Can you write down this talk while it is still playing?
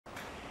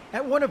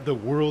At one of the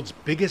world's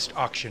biggest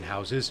auction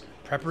houses,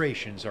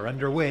 preparations are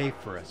underway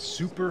for a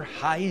super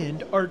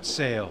high-end art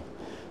sale.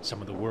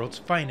 Some of the world's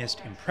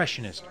finest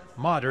impressionist,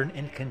 modern,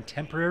 and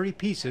contemporary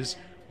pieces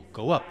will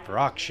go up for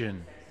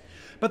auction.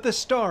 But the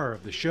star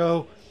of the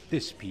show,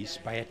 this piece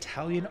by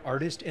Italian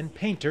artist and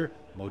painter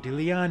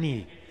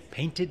Modigliani,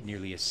 painted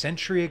nearly a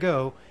century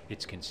ago,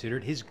 it's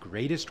considered his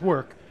greatest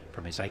work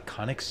from his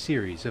iconic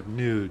series of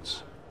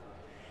nudes.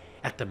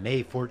 At the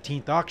May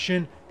 14th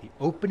auction, the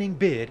opening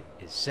bid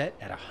is set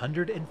at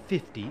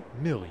 $150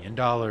 million.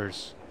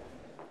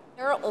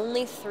 There are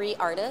only 3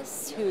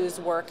 artists whose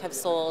work have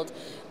sold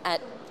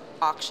at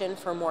auction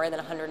for more than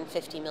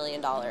 $150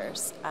 million.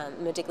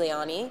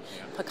 Modigliani,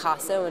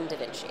 Picasso, and Da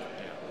Vinci.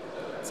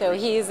 So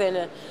he's in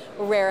a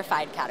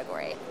rarefied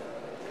category.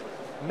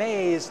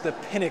 May is the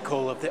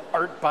pinnacle of the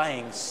art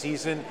buying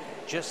season.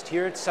 Just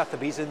here at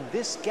Sotheby's, in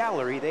this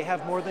gallery, they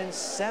have more than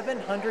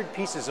 700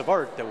 pieces of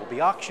art that will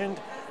be auctioned.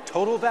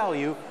 Total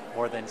value,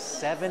 more than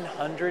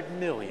 $700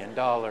 million.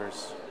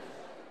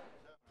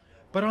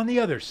 But on the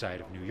other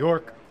side of New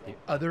York, the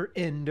other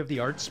end of the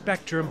art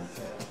spectrum,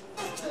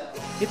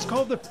 it's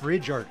called the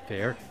Fridge Art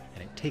Fair,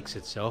 and it takes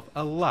itself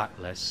a lot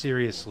less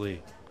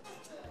seriously.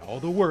 All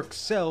the works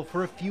sell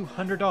for a few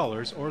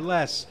 $100s or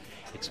less.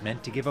 It's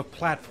meant to give a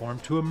platform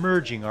to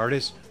emerging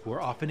artists who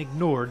are often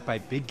ignored by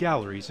big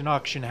galleries and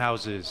auction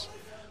houses.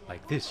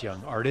 Like this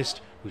young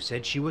artist who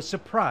said she was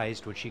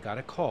surprised when she got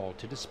a call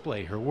to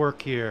display her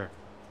work here.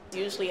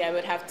 Usually I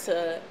would have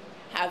to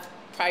have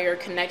prior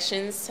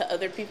connections to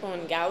other people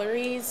in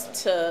galleries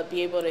to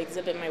be able to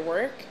exhibit my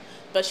work.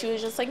 But she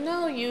was just like,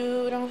 no,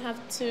 you don't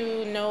have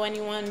to know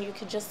anyone. You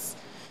could just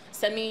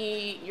send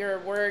me your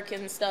work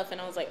and stuff. And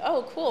I was like,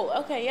 oh, cool.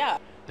 Okay, yeah.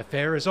 The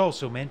fair is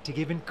also meant to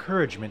give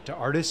encouragement to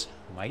artists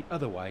who might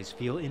otherwise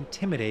feel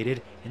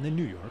intimidated in the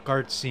New York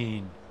art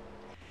scene.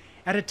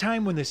 At a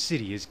time when the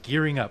city is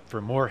gearing up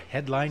for more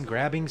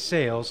headline-grabbing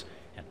sales,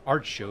 an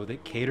art show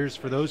that caters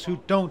for those who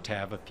don't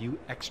have a few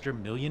extra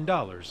 $1 million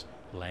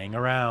laying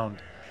around.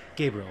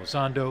 Gabriel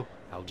Elizondo,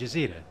 Al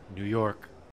Jazeera, New York.